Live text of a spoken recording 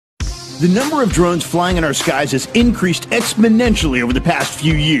The number of drones flying in our skies has increased exponentially over the past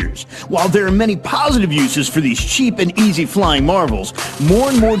few years. While there are many positive uses for these cheap and easy flying marvels, more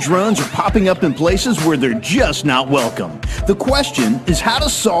and more drones are popping up in places where they're just not welcome. The question is how to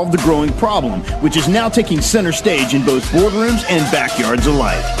solve the growing problem, which is now taking center stage in both boardrooms and backyards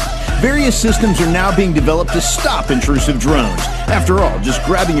alike. Various systems are now being developed to stop intrusive drones. After all, just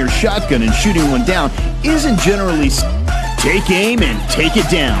grabbing your shotgun and shooting one down isn't generally take aim and take it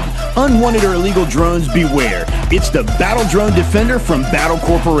down. Unwanted or illegal drones, beware. It's the Battle Drone Defender from Battle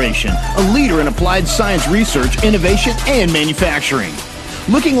Corporation, a leader in applied science research, innovation, and manufacturing.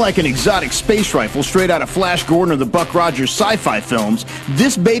 Looking like an exotic space rifle straight out of Flash Gordon or the Buck Rogers sci-fi films,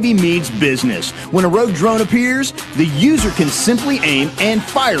 this baby means business. When a rogue drone appears, the user can simply aim and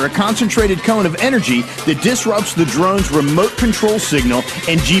fire a concentrated cone of energy that disrupts the drone's remote control signal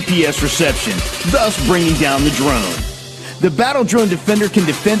and GPS reception, thus bringing down the drone. The Battle Drone Defender can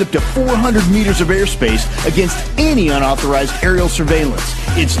defend up to 400 meters of airspace against any unauthorized aerial surveillance.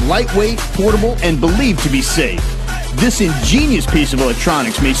 It's lightweight, portable, and believed to be safe. This ingenious piece of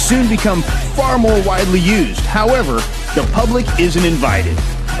electronics may soon become far more widely used. However, the public isn't invited.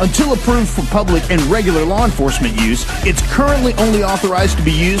 Until approved for public and regular law enforcement use, it's currently only authorized to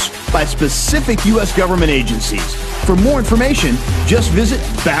be used by specific U.S. government agencies. For more information, just visit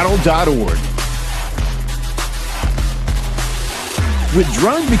battle.org. With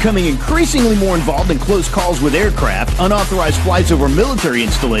drones becoming increasingly more involved in close calls with aircraft, unauthorized flights over military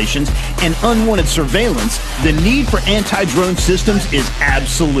installations, and unwanted surveillance, the need for anti-drone systems is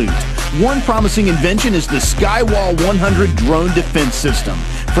absolute. One promising invention is the Skywall 100 drone defense system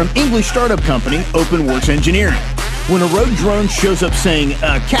from English startup company OpenWorks Engineering. When a rogue drone shows up saying,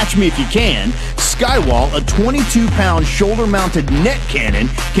 catch me if you can, Skywall, a 22-pound shoulder-mounted net cannon,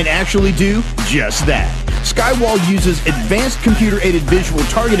 can actually do just that. Skywall uses advanced computer-aided visual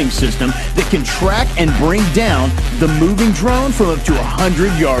targeting system that can track and bring down the moving drone from up to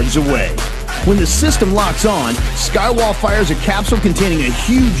 100 yards away. When the system locks on, Skywall fires a capsule containing a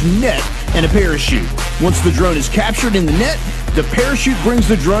huge net and a parachute. Once the drone is captured in the net, the parachute brings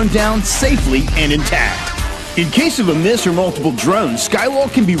the drone down safely and intact. In case of a miss or multiple drones,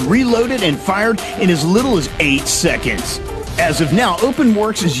 Skywall can be reloaded and fired in as little as 8 seconds. As of now,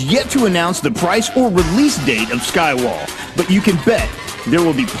 OpenWorks is yet to announce the price or release date of Skywall, but you can bet there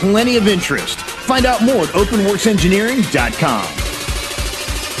will be plenty of interest. Find out more at openworksengineering.com.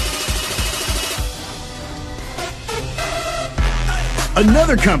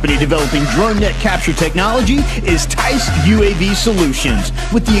 Another company developing drone net capture technology is Tice UAV Solutions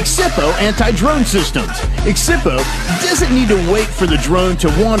with the XIPO anti-drone systems. XIPO doesn't need to wait for the drone to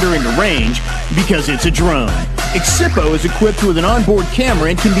wander into range because it's a drone. XIPO is equipped with an onboard camera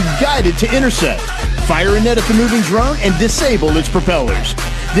and can be guided to intercept, fire a net at the moving drone, and disable its propellers.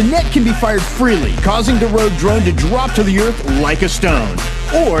 The net can be fired freely, causing the rogue drone to drop to the earth like a stone.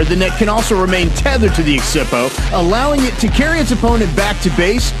 Or the net can also remain tethered to the XIPO, allowing it to carry its opponent back to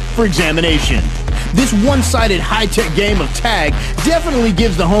base for examination. This one-sided high-tech game of tag definitely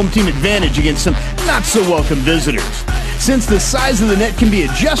gives the home team advantage against some not-so-welcome visitors. Since the size of the net can be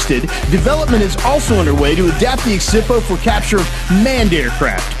adjusted, development is also underway to adapt the XIPO for capture of manned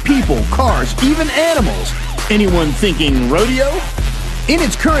aircraft, people, cars, even animals. Anyone thinking rodeo? In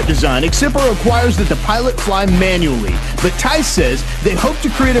its current design, XIPO requires that the pilot fly manually, but Tice says they hope to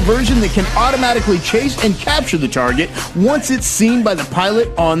create a version that can automatically chase and capture the target once it's seen by the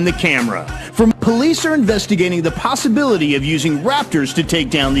pilot on the camera. Police are investigating the possibility of using raptors to take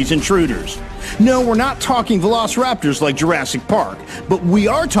down these intruders. No, we're not talking velociraptors like Jurassic Park, but we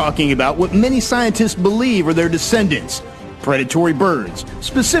are talking about what many scientists believe are their descendants: predatory birds,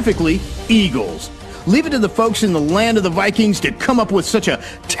 specifically eagles. Leave it to the folks in the land of the Vikings to come up with such a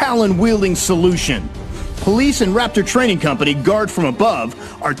talon-wielding solution. Police and raptor training company Guard From Above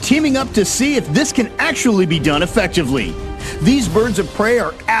are teaming up to see if this can actually be done effectively. These birds of prey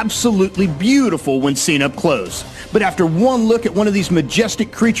are absolutely beautiful when seen up close. But after one look at one of these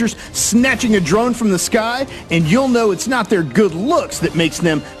majestic creatures snatching a drone from the sky, and you'll know it's not their good looks that makes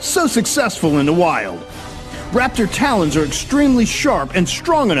them so successful in the wild. Raptor talons are extremely sharp and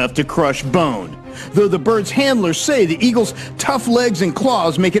strong enough to crush bone. Though the bird's handlers say the eagle's tough legs and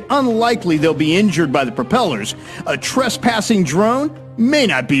claws make it unlikely they'll be injured by the propellers, a trespassing drone may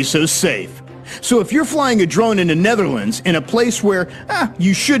not be so safe. So if you're flying a drone in the Netherlands in a place where,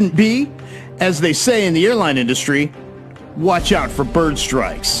 you shouldn't be, as they say in the airline industry, watch out for bird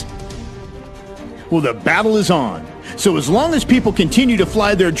strikes. Well, the battle is on. So as long as people continue to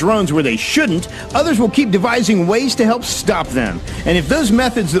fly their drones where they shouldn't, others will keep devising ways to help stop them. And if those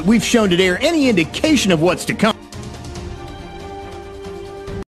methods that we've shown today are any indication of what's to come,